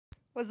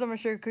What's up, my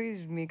sugar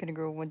cookies? Me, Kinda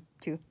Girl, 1,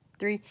 2,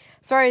 3.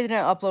 Sorry I didn't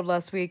upload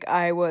last week.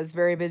 I was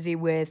very busy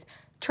with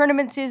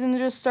tournament season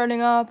just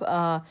starting up.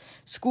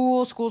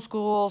 School,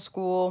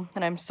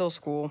 and I'm still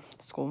school.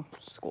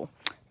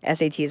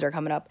 SATs are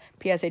coming up.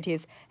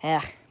 PSATs.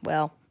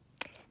 Well,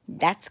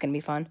 that's gonna be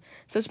fun.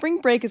 So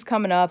spring break is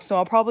coming up, so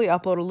I'll probably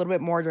upload a little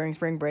bit more during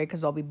spring break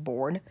because I'll be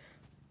bored.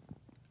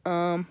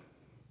 Spring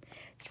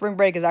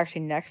break is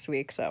actually next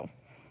week, so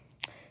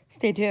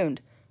stay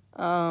tuned.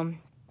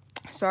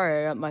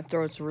 Sorry, my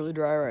throat's really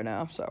dry right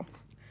now, so.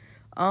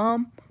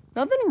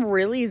 Nothing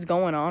really is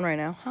going on right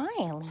now.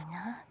 Hi,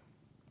 Alina.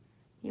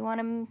 You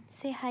want to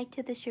say hi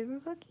to the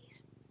sugar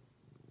cookies?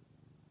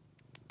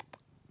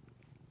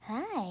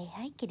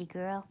 Hi, kitty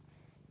girl.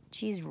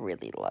 She's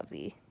really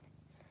lovely.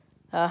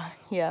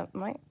 Yeah,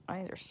 my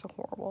eyes are so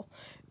horrible.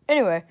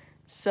 Anyway,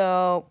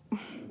 so.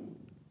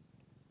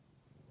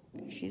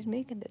 She's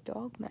making the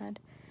dog mad.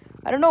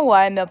 I don't know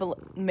why I'm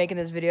making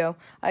this video.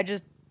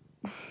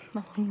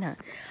 Melina.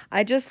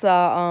 I just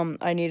thought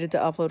I needed to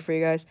upload for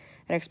you guys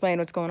and explain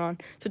what's going on.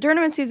 So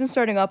tournament season's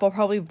starting up. I'll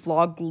probably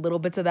vlog little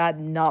bits of that,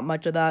 not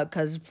much of that,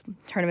 because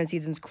tournament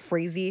season's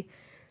crazy.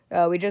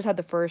 We just had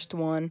the first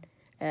one,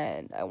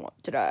 and I want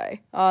to die.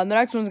 The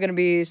next one's gonna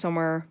be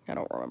somewhere, I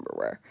don't remember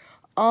where.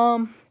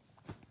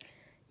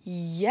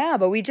 Yeah,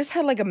 but we just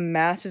had like a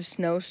massive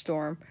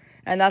snowstorm,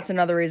 and that's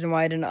another reason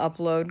why I didn't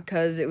upload,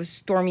 because it was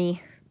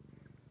stormy,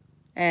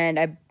 and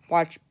I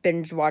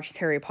binge watched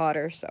Harry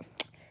Potter, so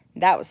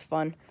that was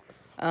fun.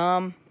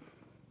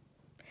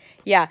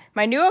 Yeah,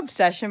 my new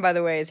obsession, by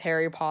the way, is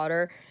Harry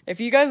Potter. If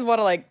you guys want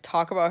to, like,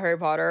 talk about Harry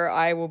Potter,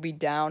 I will be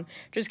down.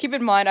 Just keep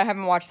in mind, I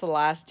haven't watched the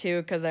last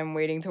two because I'm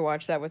waiting to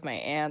watch that with my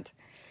aunt.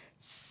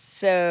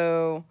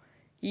 So,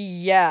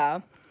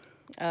 yeah.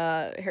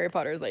 Harry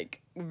Potter is, like,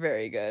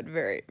 very good.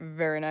 Very,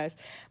 very nice.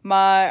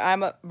 By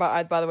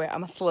the way,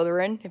 I'm a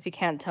Slytherin, if you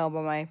can't tell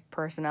by my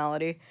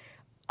personality.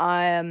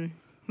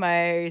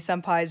 My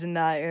senpais in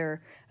that are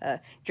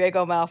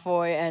Draco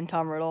Malfoy and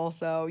Tom Riddle,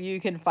 so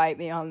you can fight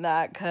me on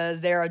that because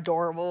they're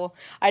adorable.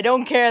 I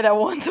don't care that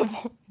one's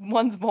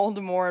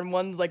Voldemort and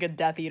one's like a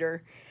Death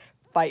Eater.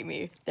 Fight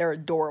me. They're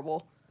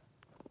adorable.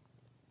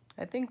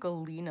 I think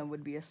Alina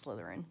would be a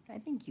Slytherin. I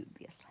think you'd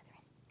be a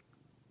Slytherin.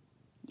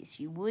 Yes,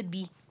 you would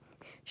be.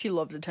 She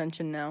loves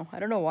attention now. I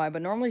don't know why,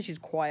 but normally she's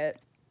quiet.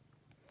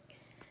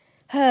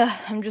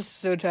 I'm just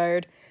so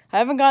tired. I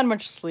haven't gotten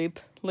much sleep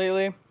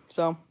lately,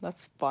 so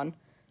that's fun.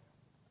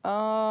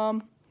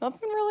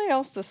 Nothing really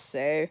else to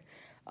say.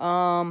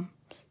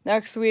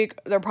 Next week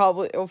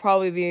it'll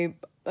probably be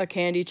a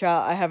candy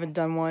chat. I haven't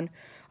done one.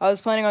 I was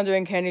planning on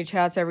doing candy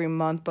chats every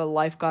month, but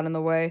life got in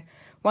the way.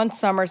 Once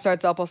summer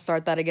starts up, I'll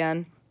start that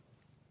again.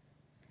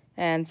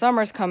 And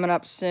summer's coming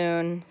up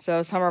soon,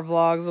 so summer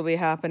vlogs will be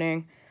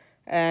happening.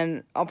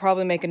 And I'll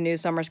probably make a new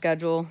summer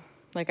schedule,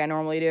 like I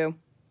normally do,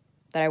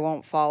 that I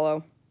won't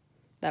follow.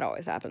 That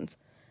always happens.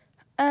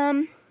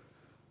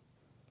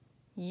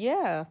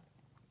 Yeah.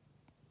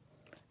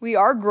 We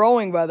are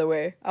growing, by the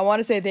way. I want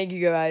to say thank you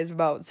guys,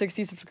 about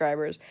 60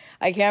 subscribers.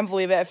 I can't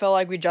believe it. I feel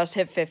like we just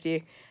hit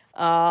 50.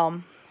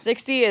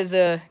 60 is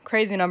a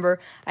crazy number.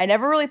 I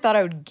never really thought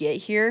I would get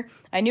here.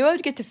 I knew I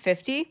would get to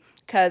 50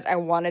 because I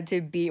wanted to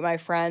beat my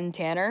friend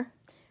Tanner.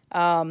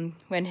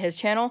 When his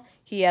channel,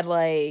 he had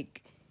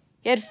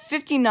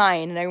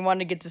 59 and I wanted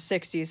to get to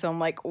 60. So I'm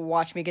like,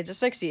 watch me get to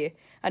 60. He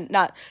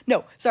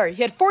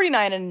had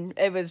 49 and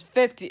it was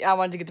 50. I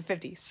wanted to get to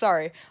 50.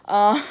 Sorry.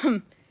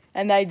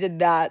 And I did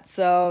that,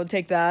 so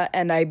take that,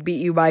 and I beat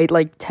you by,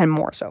 10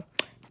 more, so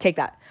take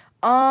that.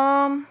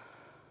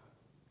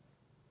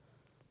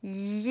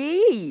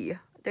 Yay!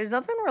 There's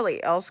nothing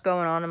really else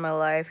going on in my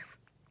life.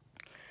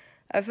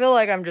 I feel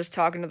like I'm just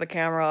talking to the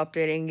camera,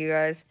 updating you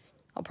guys.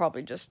 I'll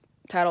probably just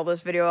title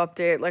this video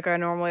update like I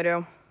normally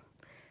do.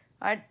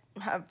 I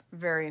have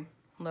very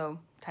low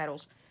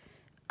titles.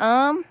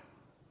 Oh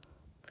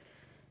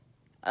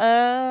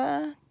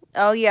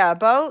yeah,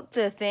 about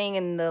the thing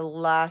in the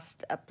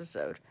last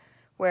episode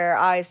where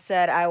I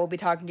said I will be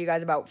talking to you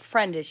guys about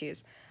friend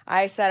issues.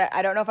 I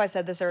don't know if I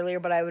said this earlier,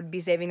 but I would be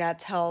saving that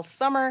till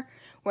summer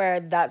where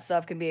that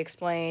stuff can be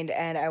explained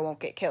and I won't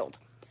get killed.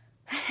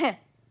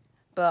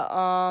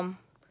 But,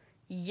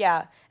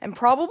 yeah. And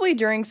probably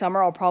during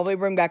summer, I'll probably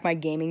bring back my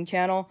gaming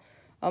channel.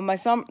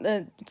 It's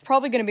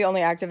probably going to be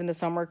only active in the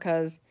summer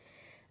because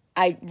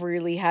I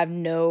really have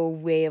no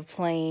way of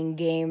playing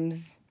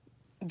games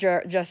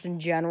just in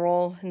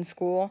general in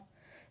school.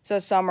 So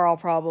summer I'll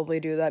probably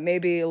do that.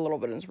 Maybe a little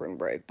bit in spring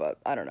break, but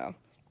I don't know.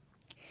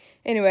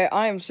 Anyway,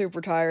 I am super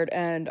tired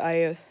and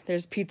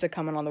there's pizza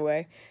coming on the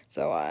way.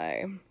 So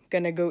I'm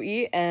gonna go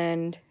eat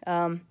and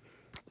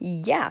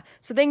yeah.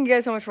 So thank you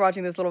guys so much for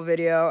watching this little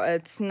video.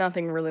 It's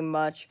nothing really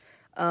much.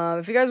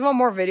 If you guys want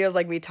more videos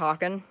like me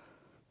talking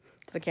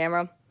to the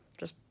camera,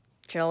 just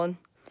chilling,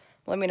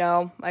 let me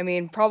know. I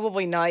mean,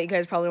 probably not. You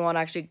guys probably want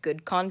actually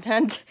good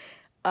content.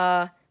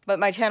 But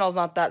my channel's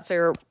not that, so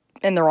you're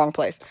in the wrong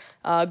place.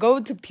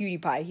 Go to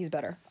PewDiePie. He's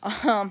better.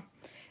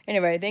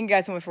 Anyway, thank you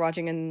guys so much for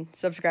watching, and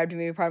subscribe to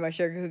me to be part of my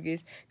sugar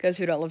cookies, because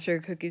who don't love sugar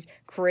cookies?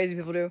 Crazy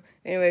people do.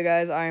 Anyway,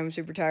 guys, I am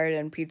super tired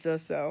and pizza,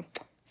 so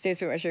stay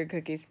sweet with my sugar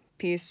cookies.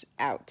 Peace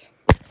out.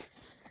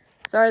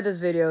 Sorry this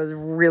video is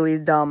really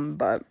dumb,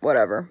 but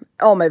whatever.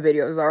 All my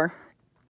videos are.